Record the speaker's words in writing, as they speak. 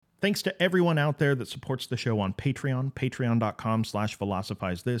Thanks to everyone out there that supports the show on Patreon,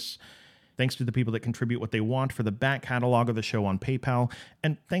 patreon.com/philosophize-this. Thanks to the people that contribute what they want for the back catalog of the show on PayPal.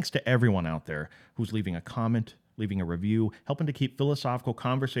 And thanks to everyone out there who's leaving a comment, leaving a review, helping to keep philosophical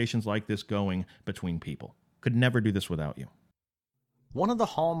conversations like this going between people. Could never do this without you. One of the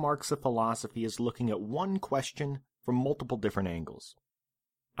hallmarks of philosophy is looking at one question from multiple different angles.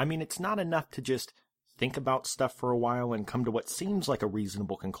 I mean, it's not enough to just think about stuff for a while and come to what seems like a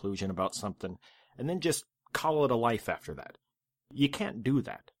reasonable conclusion about something, and then just call it a life after that. You can't do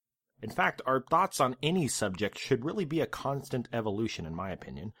that. In fact, our thoughts on any subject should really be a constant evolution, in my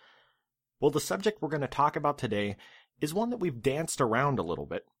opinion. Well, the subject we're going to talk about today is one that we've danced around a little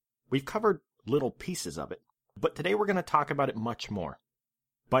bit. We've covered little pieces of it, but today we're going to talk about it much more.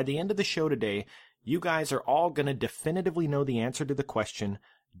 By the end of the show today, you guys are all going to definitively know the answer to the question,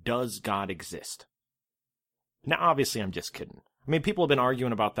 does God exist? Now, obviously, I'm just kidding. I mean, people have been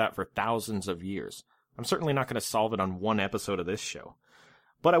arguing about that for thousands of years. I'm certainly not going to solve it on one episode of this show.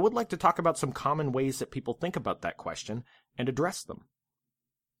 But I would like to talk about some common ways that people think about that question and address them.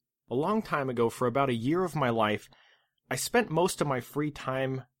 A long time ago, for about a year of my life, I spent most of my free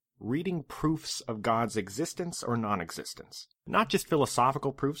time reading proofs of God's existence or non-existence. Not just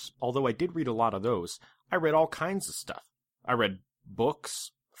philosophical proofs, although I did read a lot of those. I read all kinds of stuff. I read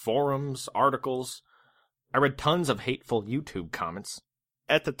books, forums, articles. I read tons of hateful YouTube comments.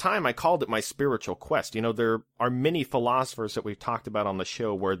 At the time, I called it my spiritual quest. You know, there are many philosophers that we've talked about on the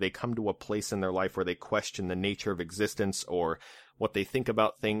show where they come to a place in their life where they question the nature of existence or what they think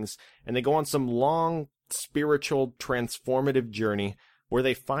about things, and they go on some long, spiritual, transformative journey where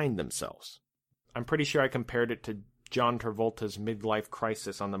they find themselves. I'm pretty sure I compared it to John Travolta's midlife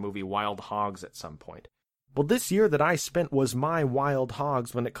crisis on the movie Wild Hogs at some point. Well, this year that I spent was my Wild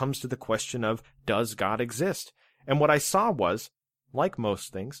Hogs when it comes to the question of, does God exist? And what I saw was, like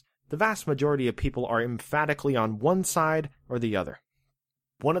most things, the vast majority of people are emphatically on one side or the other.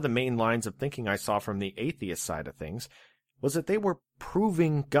 One of the main lines of thinking I saw from the atheist side of things was that they were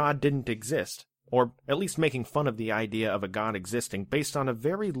proving God didn't exist, or at least making fun of the idea of a God existing based on a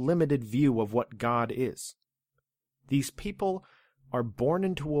very limited view of what God is. These people are born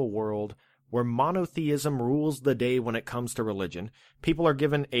into a world where monotheism rules the day when it comes to religion. People are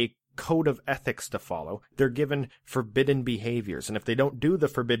given a code of ethics to follow. They're given forbidden behaviors, and if they don't do the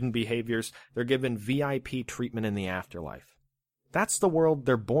forbidden behaviors, they're given VIP treatment in the afterlife. That's the world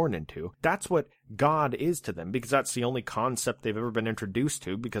they're born into. That's what God is to them, because that's the only concept they've ever been introduced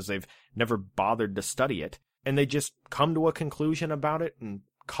to, because they've never bothered to study it, and they just come to a conclusion about it and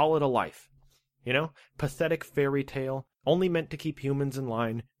call it a life. You know, pathetic fairy tale, only meant to keep humans in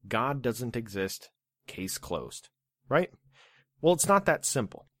line. God doesn't exist. Case closed. Right? Well, it's not that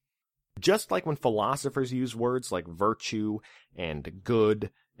simple. Just like when philosophers use words like virtue and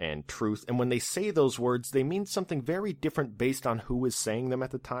good and truth, and when they say those words, they mean something very different based on who is saying them at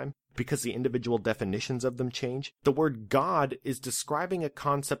the time, because the individual definitions of them change. The word God is describing a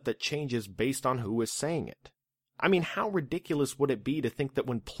concept that changes based on who is saying it. I mean, how ridiculous would it be to think that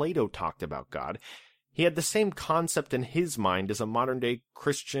when Plato talked about God, he had the same concept in his mind as a modern-day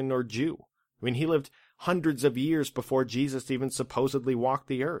Christian or Jew? I mean, he lived hundreds of years before Jesus even supposedly walked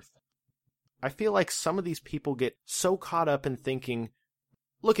the earth. I feel like some of these people get so caught up in thinking,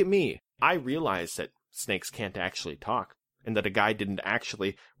 look at me, I realize that snakes can't actually talk, and that a guy didn't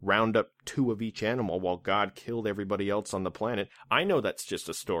actually round up 2 of each animal while God killed everybody else on the planet. I know that's just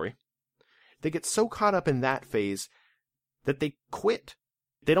a story. They get so caught up in that phase that they quit.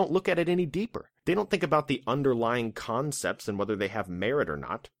 They don't look at it any deeper. They don't think about the underlying concepts and whether they have merit or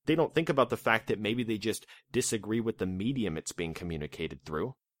not. They don't think about the fact that maybe they just disagree with the medium it's being communicated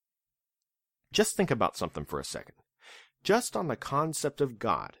through. Just think about something for a second. Just on the concept of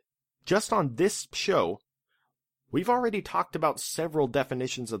God, just on this show, we've already talked about several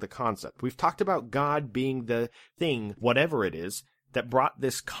definitions of the concept. We've talked about God being the thing, whatever it is, that brought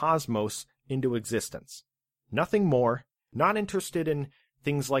this cosmos into existence. Nothing more. Not interested in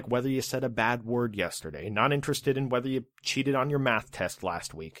things like whether you said a bad word yesterday. Not interested in whether you cheated on your math test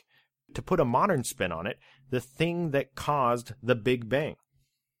last week. To put a modern spin on it, the thing that caused the Big Bang.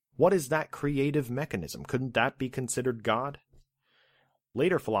 What is that creative mechanism? Couldn't that be considered God?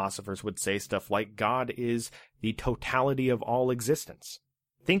 Later philosophers would say stuff like God is the totality of all existence.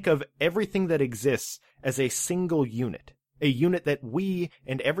 Think of everything that exists as a single unit, a unit that we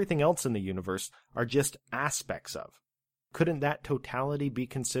and everything else in the universe are just aspects of. Couldn't that totality be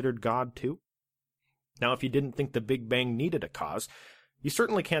considered God too? Now, if you didn't think the Big Bang needed a cause, you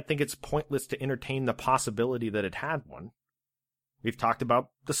certainly can't think it's pointless to entertain the possibility that it had one. We've talked about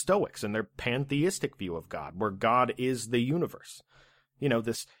the Stoics and their pantheistic view of God, where God is the universe. You know,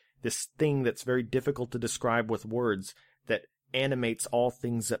 this this thing that's very difficult to describe with words that animates all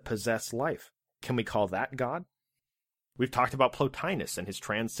things that possess life. Can we call that God? We've talked about Plotinus and his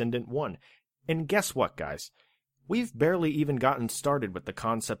transcendent one. And guess what, guys? We've barely even gotten started with the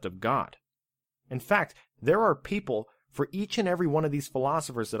concept of God. In fact, there are people for each and every one of these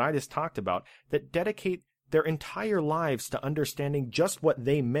philosophers that I just talked about that dedicate their entire lives to understanding just what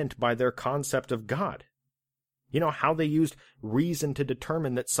they meant by their concept of God. You know, how they used reason to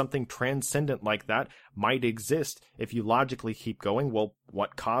determine that something transcendent like that might exist. If you logically keep going, well,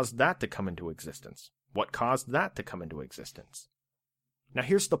 what caused that to come into existence? What caused that to come into existence? Now,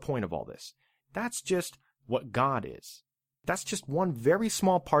 here's the point of all this. That's just what God is. That's just one very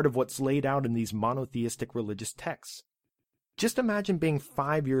small part of what's laid out in these monotheistic religious texts. Just imagine being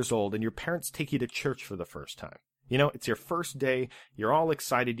 5 years old and your parents take you to church for the first time. You know, it's your first day, you're all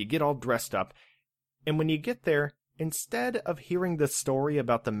excited, you get all dressed up, and when you get there, instead of hearing the story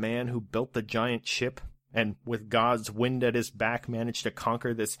about the man who built the giant ship and with God's wind at his back managed to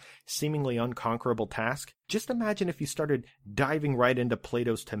conquer this seemingly unconquerable task, just imagine if you started diving right into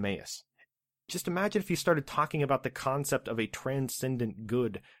Plato's Timaeus. Just imagine if you started talking about the concept of a transcendent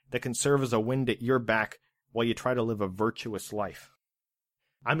good that can serve as a wind at your back while you try to live a virtuous life.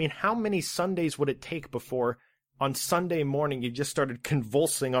 I mean, how many Sundays would it take before on Sunday morning you just started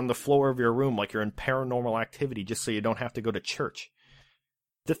convulsing on the floor of your room like you're in paranormal activity just so you don't have to go to church?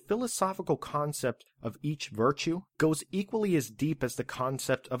 The philosophical concept of each virtue goes equally as deep as the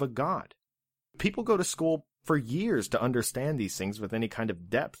concept of a god. People go to school for years to understand these things with any kind of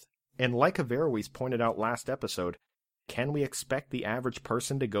depth. And like Averroes pointed out last episode, can we expect the average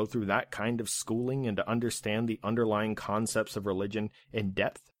person to go through that kind of schooling and to understand the underlying concepts of religion in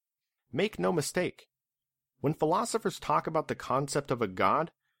depth? Make no mistake, when philosophers talk about the concept of a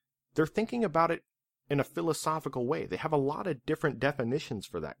god, they're thinking about it in a philosophical way. They have a lot of different definitions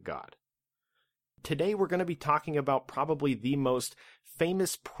for that god. Today we're going to be talking about probably the most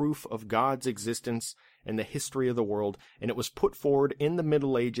famous proof of God's existence in the history of the world, and it was put forward in the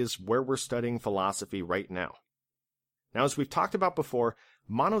Middle Ages where we're studying philosophy right now. Now, as we've talked about before,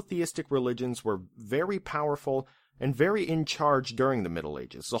 monotheistic religions were very powerful and very in charge during the Middle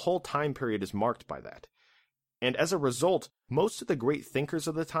Ages. The whole time period is marked by that. And as a result, most of the great thinkers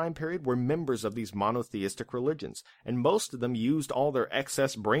of the time period were members of these monotheistic religions, and most of them used all their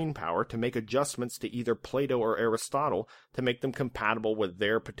excess brain power to make adjustments to either Plato or Aristotle to make them compatible with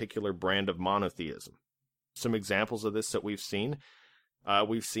their particular brand of monotheism. Some examples of this that we've seen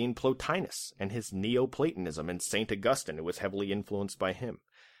Plotinus and his Neoplatonism, and St. Augustine, who was heavily influenced by him.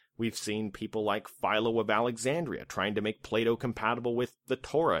 We've seen people like Philo of Alexandria trying to make Plato compatible with the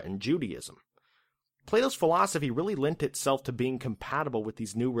Torah and Judaism. Plato's philosophy really lent itself to being compatible with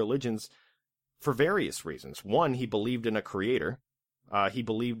these new religions for various reasons. One, he believed in a creator. He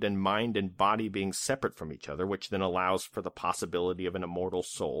believed in mind and body being separate from each other, which then allows for the possibility of an immortal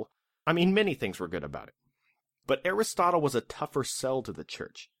soul. I mean, many things were good about it. But Aristotle was a tougher sell to the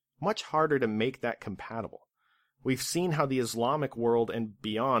church, much harder to make that compatible. We've seen how the Islamic world and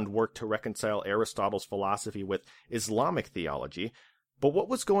beyond worked to reconcile Aristotle's philosophy with Islamic theology, but what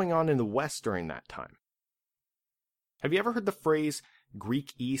was going on in the West during that time? Have you ever heard the phrase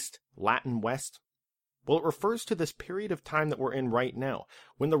Greek East, Latin West? Well, it refers to this period of time that we're in right now.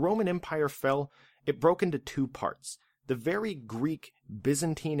 When the Roman Empire fell, it broke into two parts: the very Greek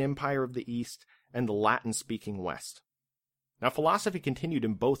Byzantine Empire of the East and the Latin-speaking West. Now, philosophy continued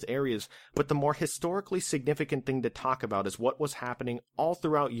in both areas, but the more historically significant thing to talk about is what was happening all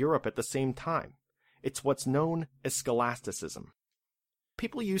throughout Europe at the same time. It's what's known as scholasticism.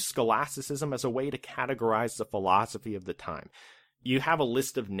 People use scholasticism as a way to categorize the philosophy of the time. You have a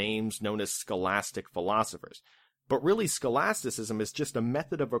list of names known as scholastic philosophers, but really scholasticism is just a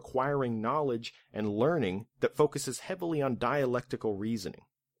method of acquiring knowledge and learning that focuses heavily on dialectical reasoning.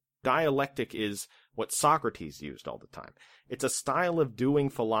 Dialectic is what Socrates used all the time. It's a style of doing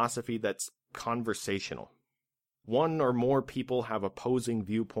philosophy that's conversational. One or more people have opposing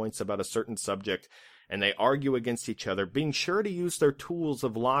viewpoints about a certain subject, and they argue against each other, being sure to use their tools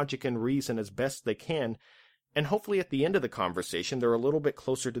of logic and reason as best they can, and hopefully at the end of the conversation they're a little bit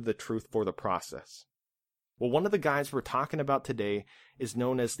closer to the truth for the process. Well, one of the guys we're talking about today is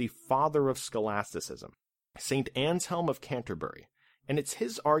known as the father of scholasticism, St. Anselm of Canterbury. And it's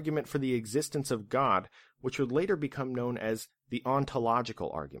his argument for the existence of God, which would later become known as the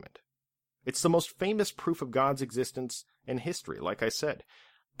ontological argument. It's the most famous proof of God's existence in history, like I said,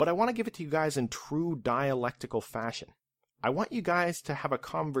 but I want to give it to you guys in true dialectical fashion. I want you guys to have a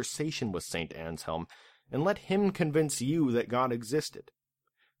conversation with St. Anselm and let him convince you that God existed.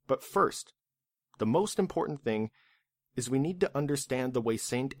 But first, the most important thing is we need to understand the way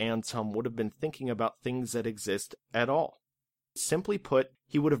St. Anselm would have been thinking about things that exist at all. Simply put,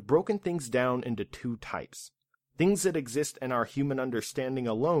 he would have broken things down into two types: things that exist in our human understanding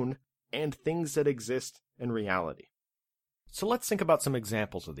alone, and things that exist in reality. So let's think about some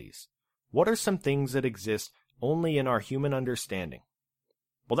examples of these. What are some things that exist only in our human understanding?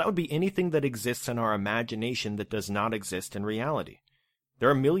 Well, that would be anything that exists in our imagination that does not exist in reality. There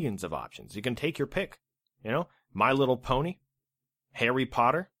are millions of options. You can take your pick. My Little Pony, Harry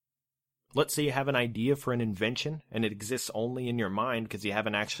Potter. Let's say you have an idea for an invention and it exists only in your mind because you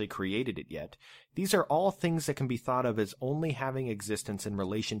haven't actually created it yet. These are all things that can be thought of as only having existence in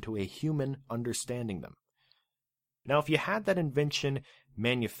relation to a human understanding them. Now, if you had that invention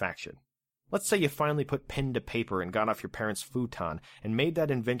manufactured, let's say you finally put pen to paper and got off your parents' futon and made that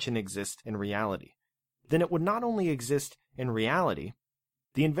invention exist in reality, then it would not only exist in reality,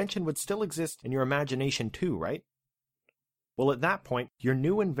 the invention would still exist in your imagination too, right? Well, at that point, your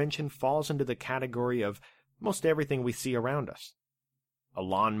new invention falls into the category of most everything we see around us. A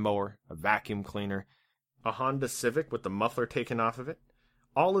lawnmower, a vacuum cleaner, a Honda Civic with the muffler taken off of it.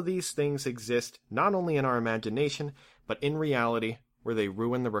 All of these things exist not only in our imagination, but in reality, where they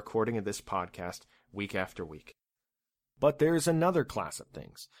ruin the recording of this podcast week after week. But there's another class of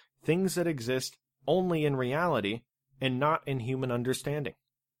things. Things that exist only in reality and not in human understanding.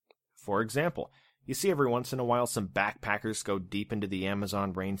 For example, you see every once in a while some backpackers go deep into the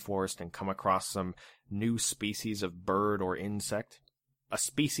Amazon rainforest and come across some new species of bird or insect. A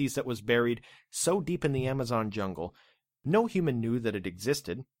species that was buried so deep in the Amazon jungle, no human knew that it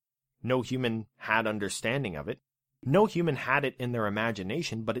existed. No human had understanding of it. No human had it in their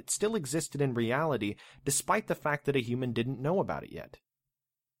imagination, but it still existed in reality, despite the fact that a human didn't know about it yet.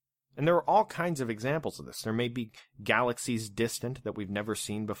 And there are all kinds of examples of this. There may be galaxies distant that we've never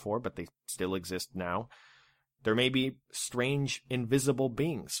seen before, but they still exist now. There may be strange, invisible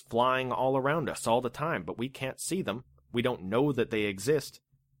beings flying all around us all the time, but we can't see them. We don't know that they exist,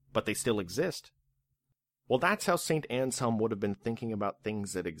 but they still exist. Well, that's how St. Anselm would have been thinking about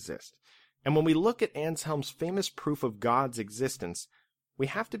things that exist. And when we look at Anselm's famous proof of God's existence, we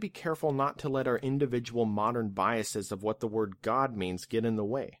have to be careful not to let our individual modern biases of what the word God means get in the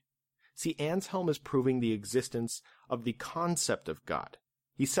way. See, Anselm is proving the existence of the concept of God.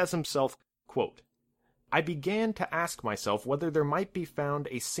 He says himself, quote, "I began to ask myself whether there might be found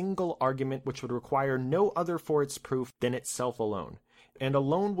a single argument which would require no other for its proof than itself alone, and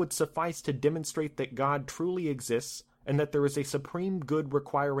alone would suffice to demonstrate that God truly exists, and that there is a supreme good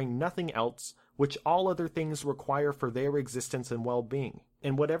requiring nothing else, which all other things require for their existence and well-being,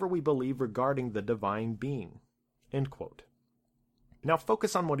 and whatever we believe regarding the divine being." End quote. Now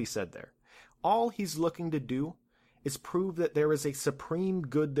focus on what he said there. All he's looking to do is prove that there is a supreme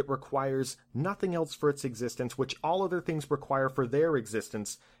good that requires nothing else for its existence, which all other things require for their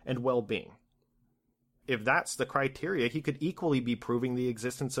existence and well-being. If that's the criteria, he could equally be proving the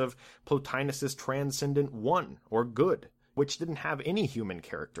existence of Plotinus's transcendent one, or good, which didn't have any human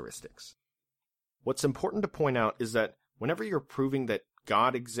characteristics. What's important to point out is that whenever you're proving that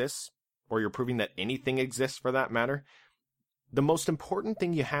God exists, or you're proving that anything exists for that matter, the most important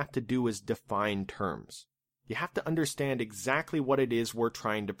thing you have to do is define terms. You have to understand exactly what it is we're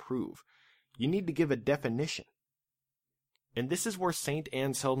trying to prove. You need to give a definition. And this is where St.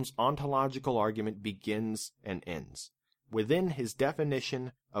 Anselm's ontological argument begins and ends, within his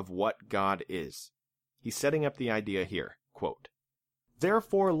definition of what God is. He's setting up the idea here, quote,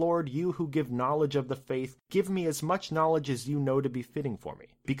 "Therefore, Lord, you who give knowledge of the faith, give me as much knowledge as you know to be fitting for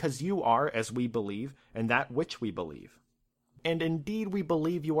me, because you are, as we believe, and that which we believe. And indeed we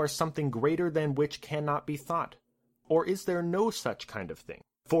believe you are something greater than which cannot be thought. Or is there no such kind of thing?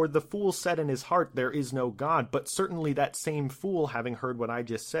 For the fool said in his heart, there is no God, but certainly that same fool, having heard what I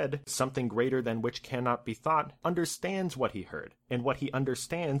just said, something greater than which cannot be thought, understands what he heard, and what he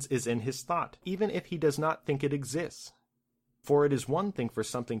understands is in his thought, even if he does not think it exists. For it is one thing for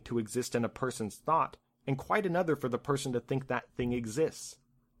something to exist in a person's thought, and quite another for the person to think that thing exists."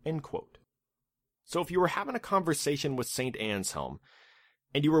 End quote. So if you were having a conversation with St. Anselm,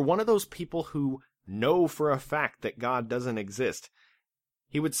 and you were one of those people who know for a fact that God doesn't exist,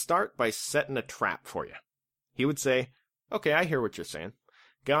 he would start by setting a trap for you. He would say, "Okay, I hear what you're saying.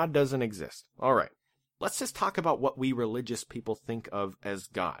 God doesn't exist. All right, let's just talk about what we religious people think of as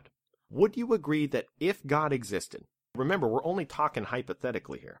God. Would you agree that if God existed, remember, we're only talking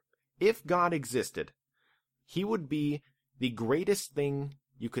hypothetically here, if God existed, he would be the greatest thing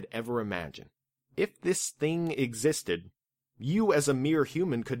you could ever imagine? If this thing existed, you as a mere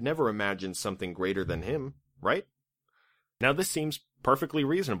human could never imagine something greater than him, right?" Now this seems perfectly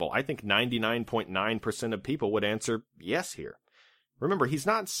reasonable. I think 99.9% of people would answer yes here. Remember, he's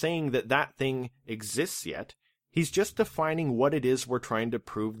not saying that that thing exists yet. He's just defining what it is we're trying to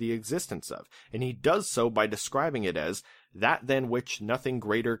prove the existence of, and he does so by describing it as that than which nothing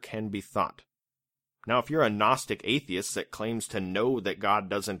greater can be thought. Now, if you're a Gnostic atheist that claims to know that God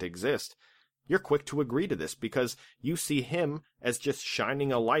doesn't exist, you're quick to agree to this because you see him as just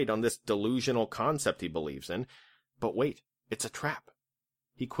shining a light on this delusional concept he believes in. But wait, it's a trap.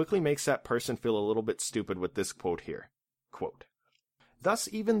 He quickly makes that person feel a little bit stupid with this quote here. Quote, "Thus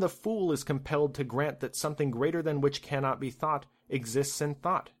even the fool is compelled to grant that something greater than which cannot be thought exists in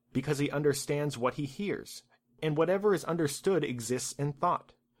thought, because he understands what he hears, and whatever is understood exists in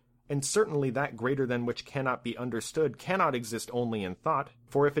thought. And certainly that greater than which cannot be understood cannot exist only in thought,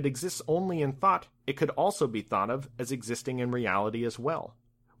 for if it exists only in thought, it could also be thought of as existing in reality as well,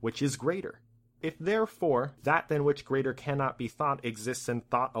 which is greater. If therefore that than which greater cannot be thought exists in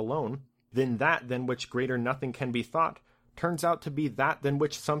thought alone, then that than which greater nothing can be thought turns out to be that than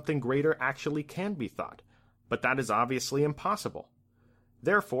which something greater actually can be thought, but that is obviously impossible.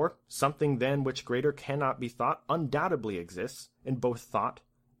 Therefore, something than which greater cannot be thought undoubtedly exists in both thought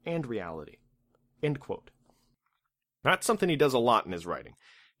and reality." End quote. That's something he does a lot in his writing.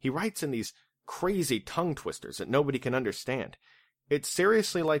 He writes in these crazy tongue twisters that nobody can understand. It's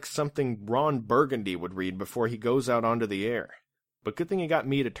seriously like something Ron Burgundy would read before he goes out onto the air. But good thing he got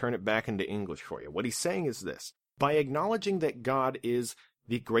me to turn it back into English for you. What he's saying is this: by acknowledging that God is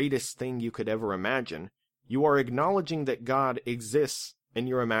the greatest thing you could ever imagine, you are acknowledging that God exists in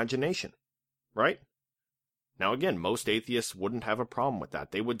your imagination, right? Now again, most atheists wouldn't have a problem with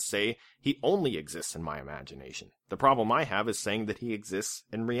that. They would say, he only exists in my imagination. The problem I have is saying that he exists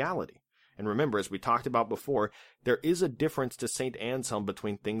in reality. And remember, as we talked about before, there is a difference to St. Anselm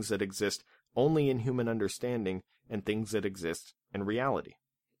between things that exist only in human understanding and things that exist in reality.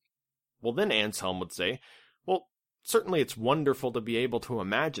 Well, then Anselm would say, well, certainly it's wonderful to be able to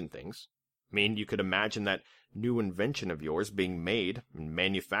imagine things. I mean, you could imagine that new invention of yours being made and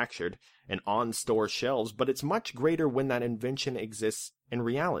manufactured and on store shelves, but it's much greater when that invention exists in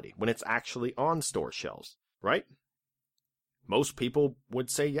reality, when it's actually on store shelves, right? Most people would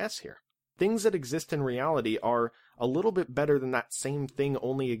say yes here. Things that exist in reality are a little bit better than that same thing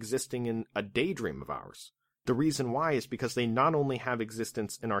only existing in a daydream of ours. The reason why is because they not only have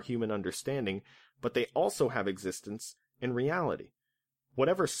existence in our human understanding, but they also have existence in reality.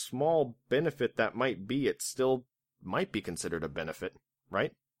 Whatever small benefit that might be, it still might be considered a benefit,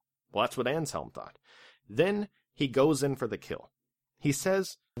 right? Well, that's what Anselm thought. Then he goes in for the kill. He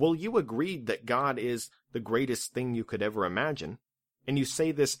says, well, you agreed that God is the greatest thing you could ever imagine, and you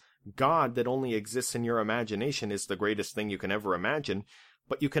say this God that only exists in your imagination is the greatest thing you can ever imagine,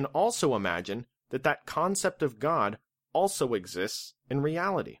 but you can also imagine that that concept of God also exists in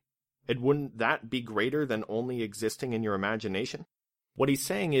reality. And wouldn't that be greater than only existing in your imagination? What he's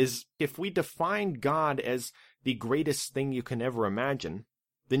saying is, if we define God as the greatest thing you can ever imagine,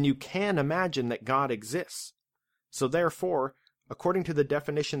 then you can imagine that God exists. So therefore, according to the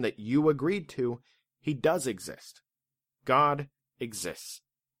definition that you agreed to, he does exist. God exists.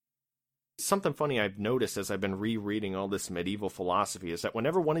 Something funny I've noticed as I've been rereading all this medieval philosophy is that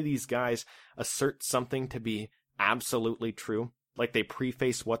whenever one of these guys asserts something to be absolutely true, like they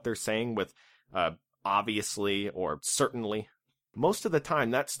preface what they're saying with obviously or certainly, most of the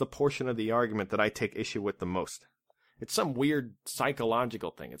time that's the portion of the argument that I take issue with the most. It's some weird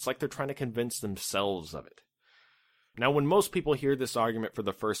psychological thing. It's like they're trying to convince themselves of it. Now, when most people hear this argument for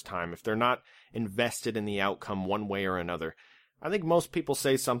the first time, if they're not invested in the outcome one way or another, I think most people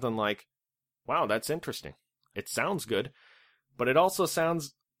say something like, wow, that's interesting. It sounds good, but it also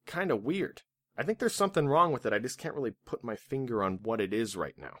sounds kind of weird. I think there's something wrong with it. I just can't really put my finger on what it is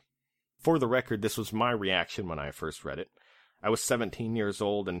right now. For the record, this was my reaction when I first read it. I was 17 years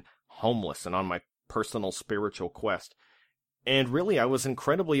old and homeless and on my personal spiritual quest. And really, I was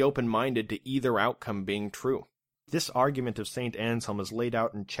incredibly open-minded to either outcome being true. This argument of St. Anselm is laid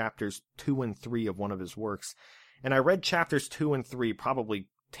out in chapters 2 and 3 of one of his works, and I read chapters 2 and 3 probably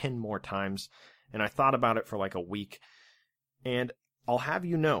 10 more times, and I thought about it for like a week. And I'll have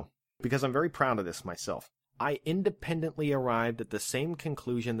you know, because I'm very proud of this myself, I independently arrived at the same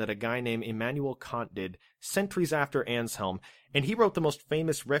conclusion that a guy named Immanuel Kant did centuries after Anselm, and he wrote the most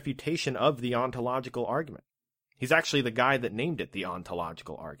famous refutation of the ontological argument. He's actually the guy that named it the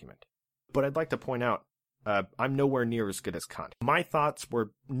ontological argument. But I'd like to point out, I'm nowhere near as good as Kant. My thoughts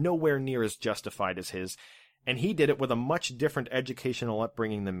were nowhere near as justified as his, and he did it with a much different educational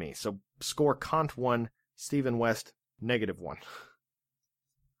upbringing than me. So score Kant 1, Stephen West -1.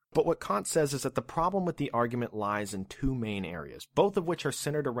 But what Kant says is that the problem with the argument lies in two main areas, both of which are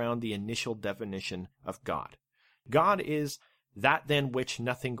centered around the initial definition of God. God is that than which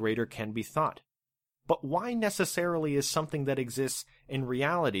nothing greater can be thought. But why necessarily is something that exists in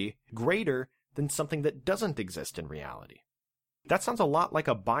reality greater than something that doesn't exist in reality? That sounds a lot like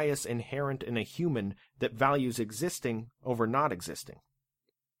a bias inherent in a human that values existing over not existing.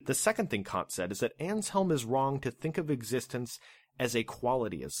 The second thing Kant said is that Anshelm is wrong to think of existence as a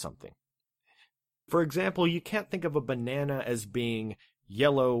quality of something. For example, you can't think of a banana as being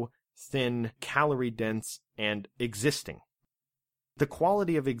yellow, thin, calorie-dense, and existing. The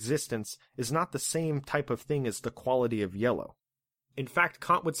quality of existence is not the same type of thing as the quality of yellow. In fact,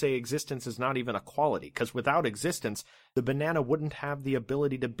 Kant would say existence is not even a quality, because without existence, the banana wouldn't have the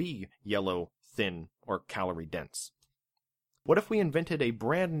ability to be yellow, thin, or calorie-dense. What if we invented a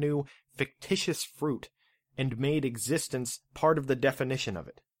brand new, fictitious fruit and made existence part of the definition of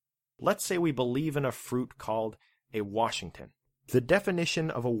it? Let's say we believe in a fruit called a Washington. The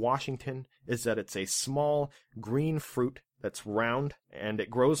definition of a Washington is that it's a small, green fruit that's round, and it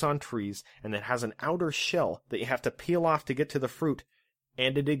grows on trees, and it has an outer shell that you have to peel off to get to the fruit,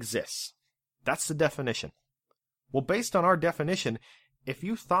 and it exists. That's the definition. Well, based on our definition, if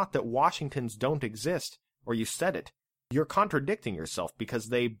you thought that Washingtons don't exist, or you said it, you're contradicting yourself because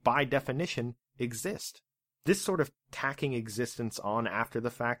they, by definition, exist. This sort of tacking existence on after the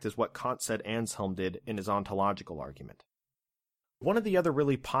fact is what Kant said Anshelm did in his ontological argument. One of the other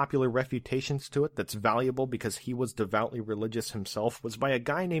really popular refutations to it that's valuable because he was devoutly religious himself was by a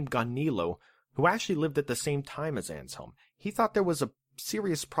guy named Gaunilo, who actually lived at the same time as Anshelm. He thought there was a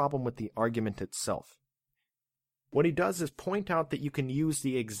serious problem with the argument itself. What he does is point out that you can use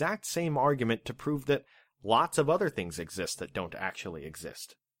the exact same argument to prove that lots of other things exist that don't actually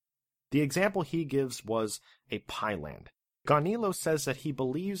exist. The example he gives was a pieland. Gaunilo says that he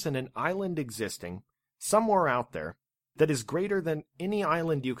believes in an island existing somewhere out there that is greater than any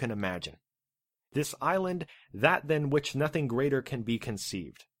island you can imagine. This island, that than which nothing greater can be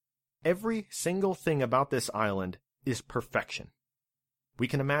conceived. Every single thing about this island is perfection. We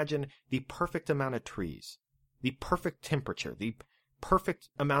can imagine the perfect amount of trees, the perfect temperature, the perfect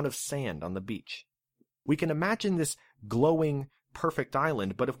amount of sand on the beach. We can imagine this glowing, perfect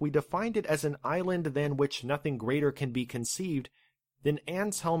island, but if we defined it as an island than which nothing greater can be conceived, then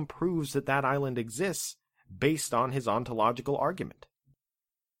Anshelm proves that that island exists based on his ontological argument.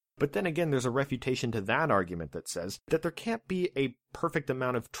 But then again, there's a refutation to that argument that says that there can't be a perfect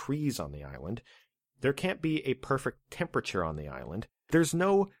amount of trees on the island, there can't be a perfect temperature on the island, there's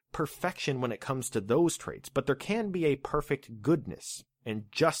no perfection when it comes to those traits, but there can be a perfect goodness and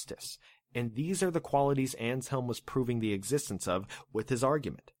justice, and these are the qualities Anshelm was proving the existence of with his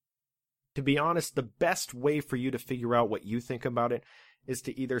argument. To be honest, the best way for you to figure out what you think about it is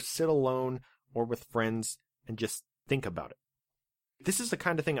to either sit alone or with friends and just think about it. This is the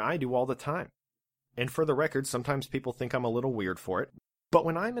kind of thing I do all the time. And for the record, sometimes people think I'm a little weird for it. But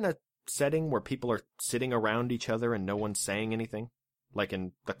when I'm in a setting where people are sitting around each other and no one's saying anything, like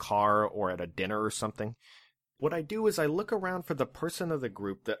in the car or at a dinner or something, what I do is I look around for the person of the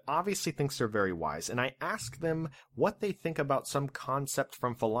group that obviously thinks they're very wise, and I ask them what they think about some concept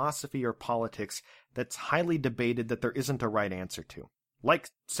from philosophy or politics that's highly debated that there isn't a right answer to,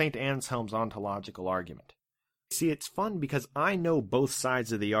 like St. Anshelm's ontological argument. See, it's fun because I know both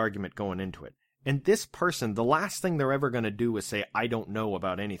sides of the argument going into it, and this person, the last thing they're ever going to do is say, I don't know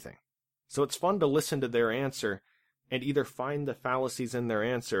about anything. So it's fun to listen to their answer and either find the fallacies in their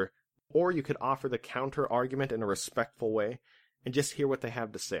answer, or you could offer the counter-argument in a respectful way and just hear what they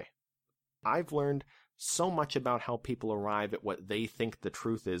have to say. I've learned so much about how people arrive at what they think the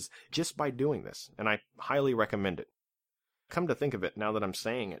truth is just by doing this, and I highly recommend it. Come to think of it, now that I'm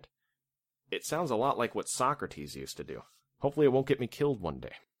saying it, it sounds a lot like what Socrates used to do. Hopefully it won't get me killed one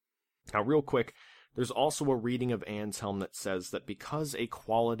day. Now, real quick, there's also a reading of Anshelm that says that because a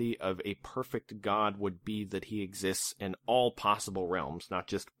quality of a perfect God would be that he exists in all possible realms, not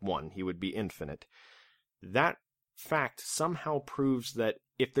just one, he would be infinite, that fact somehow proves that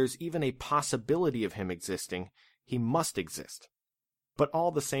if there's even a possibility of him existing, he must exist. But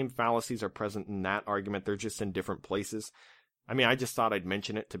all the same fallacies are present in that argument, they're just in different places. I mean, I just thought I'd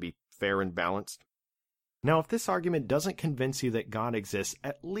mention it to be fair and balanced. Now, if this argument doesn't convince you that God exists,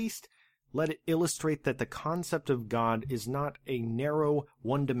 at least let it illustrate that the concept of God is not a narrow,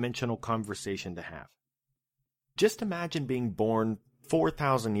 one-dimensional conversation to have. Just imagine being born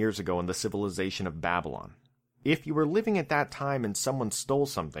 4,000 years ago in the civilization of Babylon. If you were living at that time and someone stole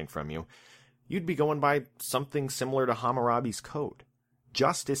something from you, you'd be going by something similar to Hammurabi's code.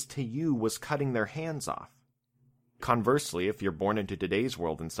 Justice to you was cutting their hands off. Conversely, if you're born into today's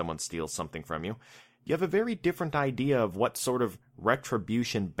world and someone steals something from you, you have a very different idea of what sort of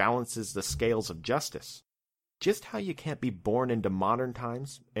retribution balances the scales of justice. Just how you can't be born into modern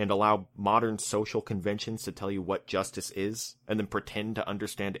times and allow modern social conventions to tell you what justice is, and then pretend to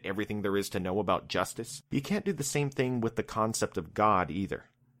understand everything there is to know about justice, you can't do the same thing with the concept of God either.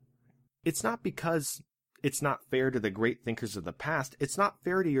 It's not because it's not fair to the great thinkers of the past, it's not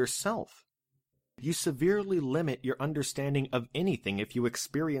fair to yourself. You severely limit your understanding of anything if you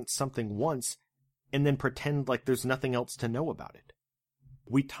experience something once and then pretend like there's nothing else to know about it.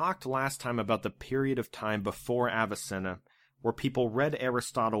 We talked last time about the period of time before Avicenna where people read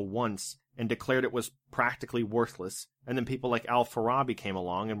Aristotle once and declared it was practically worthless, and then people like Al-Farabi came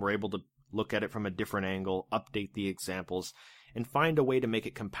along and were able to look at it from a different angle, update the examples, and find a way to make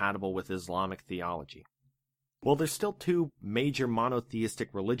it compatible with Islamic theology. Well, there's still two major monotheistic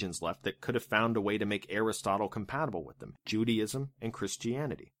religions left that could have found a way to make Aristotle compatible with them, Judaism and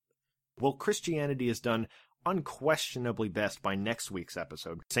Christianity. Well, Christianity is done unquestionably best by next week's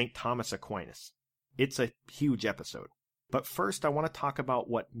episode, St. Thomas Aquinas. It's a huge episode. But first, I want to talk about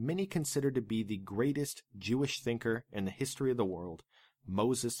what many consider to be the greatest Jewish thinker in the history of the world,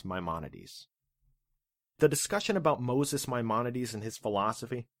 Moses Maimonides. The discussion about Moses Maimonides and his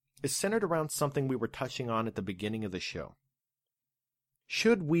philosophy is centered around something we were touching on at the beginning of the show.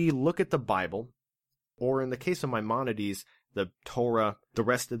 Should we look at the Bible, or in the case of Maimonides, the Torah, the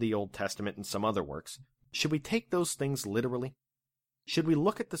rest of the Old Testament, and some other works, should we take those things literally? Should we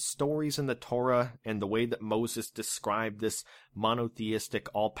look at the stories in the Torah and the way that Moses described this monotheistic,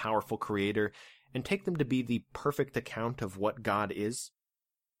 all-powerful creator and take them to be the perfect account of what God is?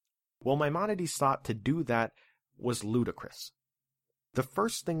 Well, Maimonides thought to do that was ludicrous. The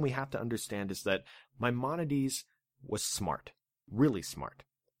first thing we have to understand is that Maimonides was smart, really smart.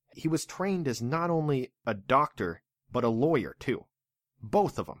 He was trained as not only a doctor, but a lawyer too.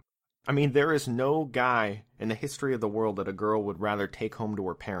 Both of them. I mean, there is no guy in the history of the world that a girl would rather take home to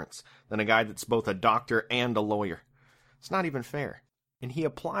her parents than a guy that's both a doctor and a lawyer. It's not even fair. And he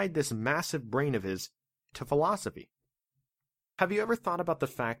applied this massive brain of his to philosophy. Have you ever thought about the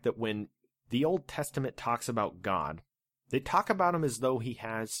fact that when the Old Testament talks about God, they talk about him as though he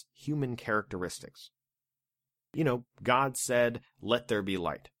has human characteristics? You know, God said, "Let there be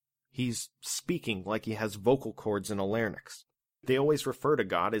light." He's speaking like he has vocal cords and a larynx. They always refer to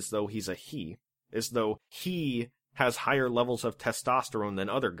God as though he's a he, as though he has higher levels of testosterone than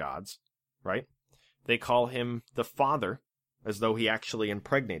other gods, right? They call him the Father, as though he actually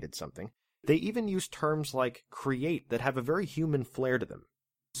impregnated something. They even use terms like create that have a very human flair to them.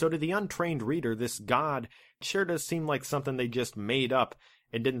 So to the untrained reader, this God sure does seem like something they just made up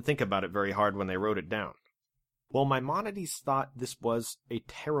and didn't think about it very hard when they wrote it down. Well, Maimonides thought this was a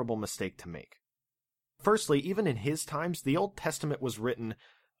terrible mistake to make. Firstly, even in his times, the Old Testament was written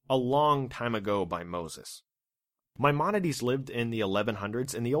a long time ago by Moses. Maimonides lived in the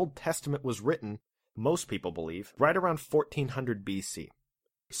 1100s, and the Old Testament was written, most people believe, right around 1400 BC.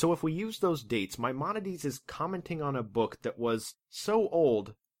 So if we use those dates, Maimonides is commenting on a book that was so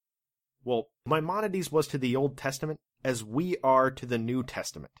old. Well, Maimonides was to the Old Testament as we are to the New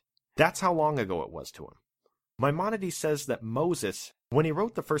Testament. That's how long ago it was to him. Maimonides says that Moses, when he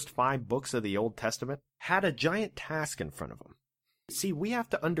wrote the first 5 books of the Old Testament, had a giant task in front of him. See, we have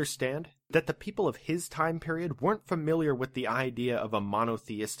to understand that the people of his time period weren't familiar with the idea of a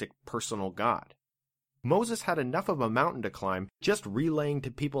monotheistic personal God. Moses had enough of a mountain to climb just relaying to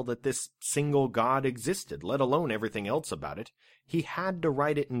people that this single God existed, let alone everything else about it. He had to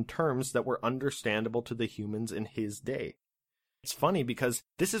write it in terms that were understandable to the humans in his day. It's funny because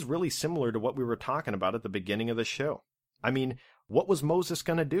this is really similar to what we were talking about at the beginning of the show. I mean, what was Moses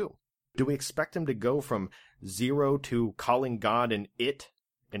going to do? Do we expect him to go from 0 to calling God an it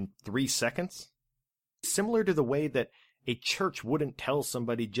in 3 seconds? Similar to the way that a church wouldn't tell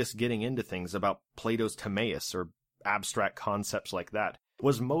somebody just getting into things about Plato's Timaeus or abstract concepts like that.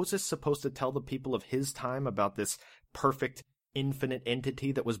 Was Moses supposed to tell the people of his time about this perfect, infinite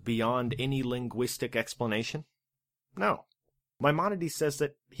entity that was beyond any linguistic explanation? No. Maimonides says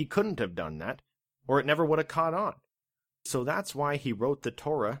that he couldn't have done that, or it never would have caught on. So that's why he wrote the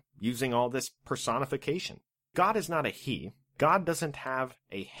Torah using all this personification. God is not a he. God doesn't have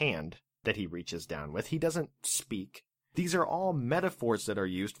a hand that he reaches down with. He doesn't speak. These are all metaphors that are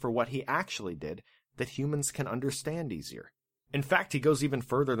used for what he actually did that humans can understand easier. In fact, he goes even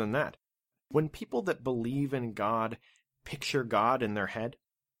further than that. When people that believe in God picture God in their head,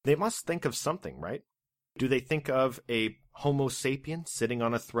 they must think of something, right? Do they think of a Homo sapien sitting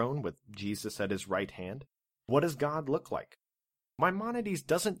on a throne with Jesus at his right hand? What does God look like? Maimonides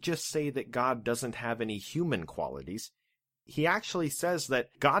doesn't just say that God doesn't have any human qualities. He actually says that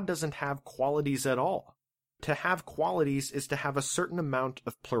God doesn't have qualities at all. To have qualities is to have a certain amount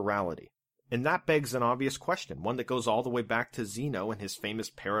of plurality. And that begs an obvious question, one that goes all the way back to Zeno and his famous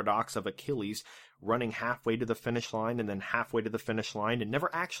paradox of Achilles running halfway to the finish line and then halfway to the finish line and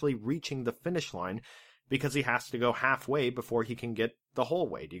never actually reaching the finish line because he has to go halfway before he can get the whole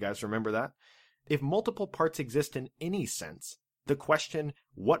way. Do you guys remember that? If multiple parts exist in any sense, the question,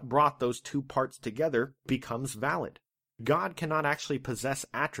 what brought those two parts together, becomes valid. God cannot actually possess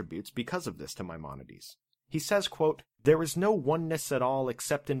attributes because of this, to Maimonides. He says, quote, "There is no oneness at all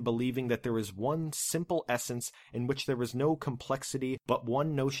except in believing that there is one simple essence in which there is no complexity but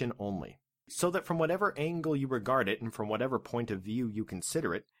one notion only. So that from whatever angle you regard it and from whatever point of view you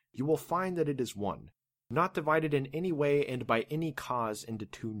consider it, you will find that it is one, not divided in any way and by any cause into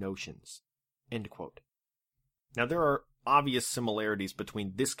two notions." End quote. Now there are obvious similarities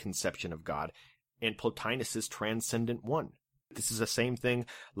between this conception of God and Plotinus's transcendent one. This is the same thing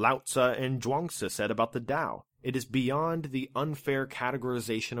Lao Tzu and Zhuangzi said about the Tao. It is beyond the unfair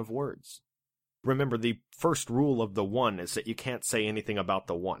categorization of words. Remember, the first rule of the one is that you can't say anything about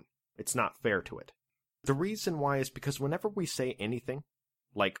the one. It's not fair to it. The reason why is because whenever we say anything,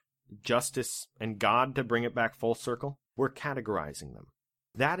 like justice and God to bring it back full circle, we're categorizing them.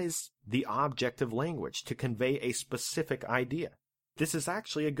 That is the object of language, to convey a specific idea. This is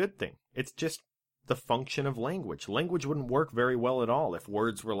actually a good thing. It's just the function of language. Language wouldn't work very well at all if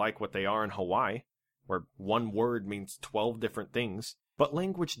words were like what they are in Hawaii, where one word means 12 different things. But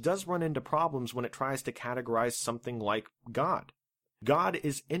language does run into problems when it tries to categorize something like God. God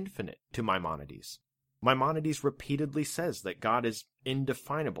is infinite to Maimonides. Maimonides repeatedly says that God is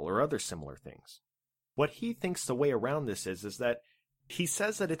indefinable or other similar things. What he thinks the way around this is that he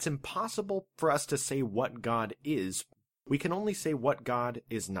says that it's impossible for us to say what God is. We can only say what God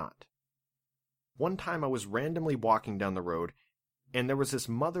is not. One time I was randomly walking down the road, and there was this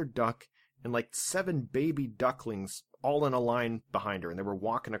mother duck and like 7 baby ducklings all in a line behind her, and they were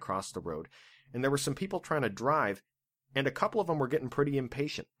walking across the road. And there were some people trying to drive, and a couple of them were getting pretty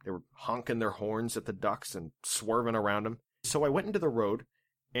impatient. They were honking their horns at the ducks and swerving around them. So I went into the road,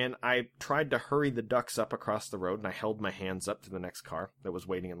 and I tried to hurry the ducks up across the road, and I held my hands up to the next car that was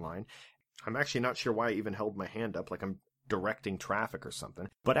waiting in line. I'm actually not sure why I even held my hand up, like I'm directing traffic or something.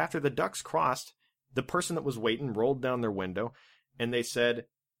 But after the ducks crossed, the person that was waiting rolled down their window, and they said,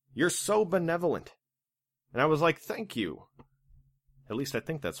 "You're so benevolent." And I was like, "Thank you." At least I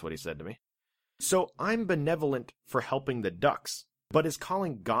think that's what he said to me. So I'm benevolent for helping the ducks, but is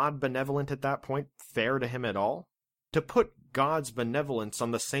calling God benevolent at that point fair to him at all? To put God's benevolence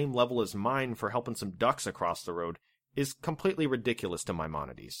on the same level as mine for helping some ducks across the road is completely ridiculous to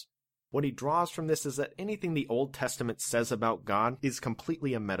Maimonides. What he draws from this is that anything the Old Testament says about God is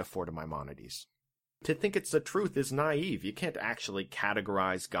completely a metaphor to Maimonides. To think it's the truth is naive. You can't actually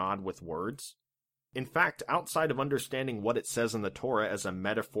categorize God with words. In fact, outside of understanding what it says in the Torah as a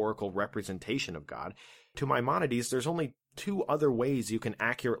metaphorical representation of God, to Maimonides there's only 2 other ways you can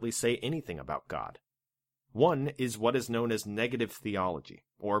accurately say anything about God. One is what is known as negative theology,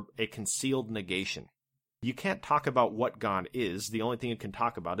 or a concealed negation. You can't talk about what God is. The only thing you can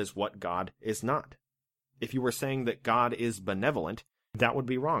talk about is what God is not. If you were saying that God is benevolent, that would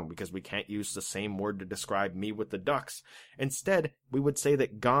be wrong, because we can't use the same word to describe me with the ducks. Instead, we would say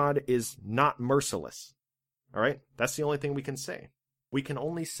that God is not merciless. All right? That's the only thing we can say. We can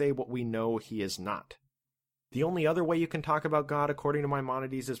only say what we know he is not. The only other way you can talk about God, according to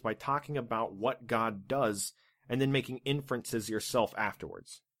Maimonides, is by talking about what God does and then making inferences yourself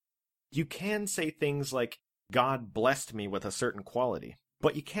afterwards. You can say things like, God blessed me with a certain quality,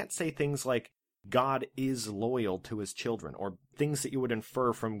 but you can't say things like, God is loyal to his children, or things that you would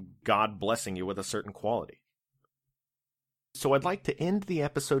infer from God blessing you with a certain quality. So I'd like to end the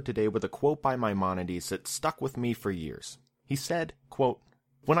episode today with a quote by Maimonides that stuck with me for years. He said, quote,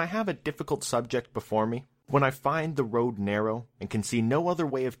 "When I have a difficult subject before me, when I find the road narrow and can see no other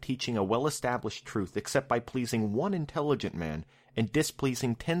way of teaching a well-established truth except by pleasing one intelligent man and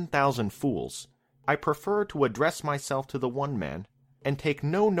displeasing 10,000 fools, I prefer to address myself to the one man and take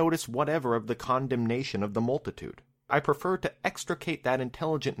no notice whatever of the condemnation of the multitude. I prefer to extricate that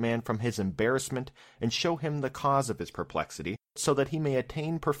intelligent man from his embarrassment and show him the cause of his perplexity, so that he may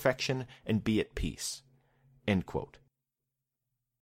attain perfection and be at peace." End quote.